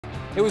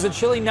It was a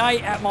chilly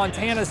night at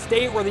Montana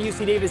State where the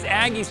UC Davis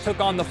Aggies took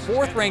on the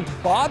 4th-ranked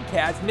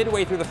Bobcats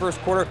midway through the first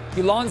quarter.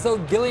 Alonzo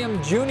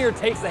Gilliam Jr.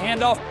 takes the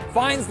handoff,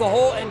 finds the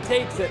hole, and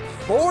takes it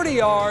 40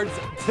 yards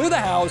to the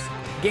house.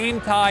 Game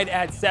tied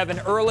at 7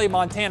 early.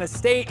 Montana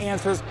State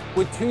answers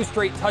with 2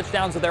 straight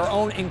touchdowns of their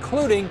own,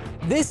 including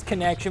this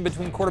connection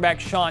between quarterback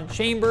Sean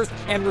Chambers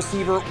and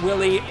receiver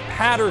Willie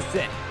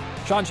Patterson.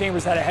 Sean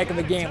Chambers had a heck of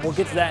a game. We'll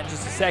get to that in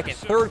just a second.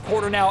 Third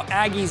quarter now,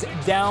 Aggies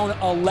down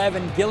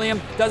 11.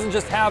 Gilliam doesn't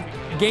just have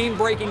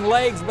game-breaking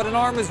legs, but an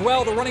arm as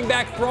well. The running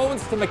back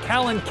throws to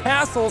McAllen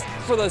Castles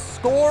for the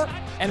score,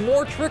 and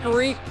more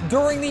trickery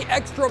during the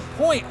extra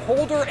point.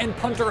 Holder and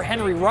punter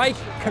Henry Reich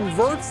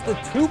converts the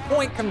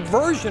 2-point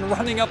conversion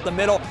running up the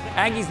middle.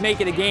 Aggies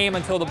make it a game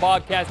until the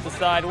Bobcats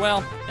decide,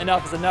 well,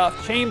 enough is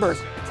enough. Chambers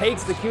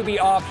takes the QB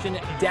option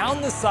down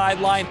the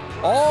sideline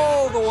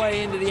all the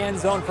way into the end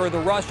zone for the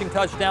rushing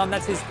touchdown.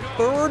 That's his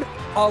 3rd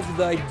of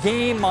the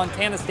game.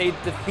 Montana State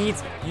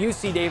defeats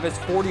UC Davis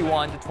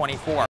 41-24.